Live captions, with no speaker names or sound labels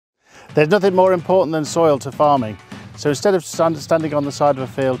There's nothing more important than soil to farming. So instead of standing on the side of a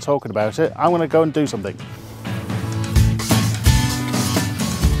field talking about it, I'm going to go and do something.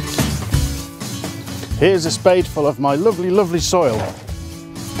 Here's a spadeful of my lovely, lovely soil.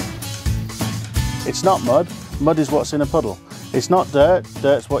 It's not mud. Mud is what's in a puddle. It's not dirt.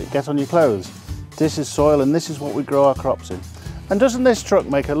 Dirt's what you get on your clothes. This is soil, and this is what we grow our crops in. And doesn't this truck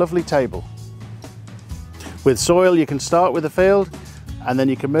make a lovely table? With soil, you can start with the field, and then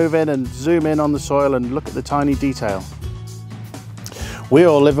you can move in and zoom in on the soil and look at the tiny detail. We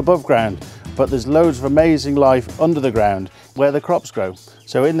all live above ground, but there's loads of amazing life under the ground where the crops grow.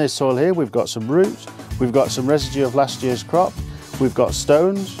 So in this soil here, we've got some roots, we've got some residue of last year's crop, we've got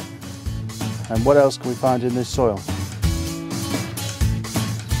stones, and what else can we find in this soil?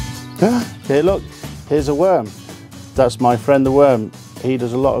 Here, look, here's a worm. That's my friend the worm. He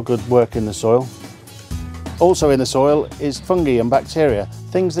does a lot of good work in the soil. Also in the soil is fungi and bacteria,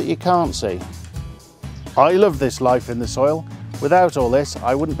 things that you can't see. I love this life in the soil. Without all this,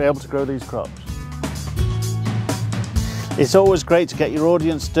 I wouldn't be able to grow these crops. It's always great to get your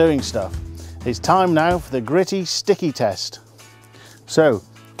audience doing stuff. It's time now for the gritty, sticky test. So,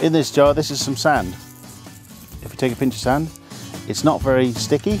 in this jar, this is some sand. If you take a pinch of sand, it's not very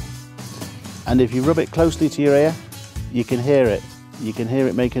sticky, and if you rub it closely to your ear, you can hear it. You can hear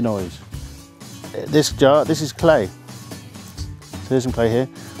it make a noise. This jar, this is clay. So here's some clay here.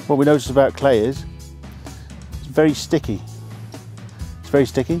 What we notice about clay is it's very sticky. It's very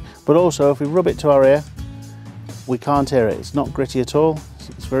sticky, but also if we rub it to our ear, we can't hear it. It's not gritty at all.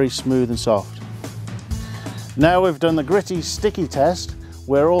 It's very smooth and soft. Now we've done the gritty, sticky test,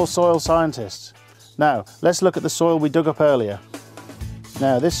 we're all soil scientists. Now, let's look at the soil we dug up earlier.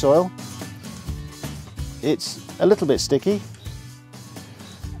 Now, this soil, it's a little bit sticky.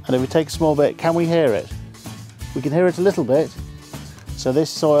 And if we take a small bit, can we hear it? We can hear it a little bit. So this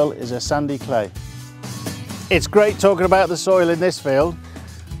soil is a sandy clay. It's great talking about the soil in this field,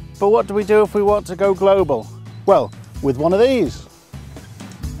 but what do we do if we want to go global? Well, with one of these.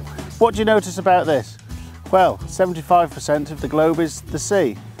 What do you notice about this? Well, 75% of the globe is the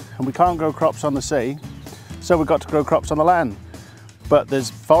sea, and we can't grow crops on the sea, so we've got to grow crops on the land. But there's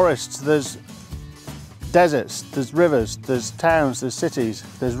forests, there's deserts, there's rivers, there's towns, there's cities,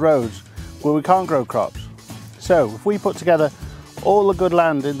 there's roads where we can't grow crops. So if we put together all the good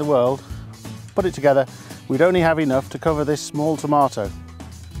land in the world, put it together, we'd only have enough to cover this small tomato.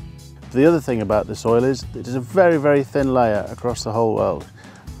 The other thing about the soil is it is a very, very thin layer across the whole world,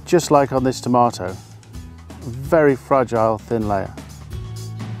 just like on this tomato. A very fragile, thin layer.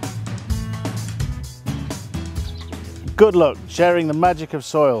 Good luck sharing the magic of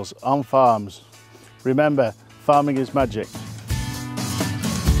soils on farms. Remember, farming is magic.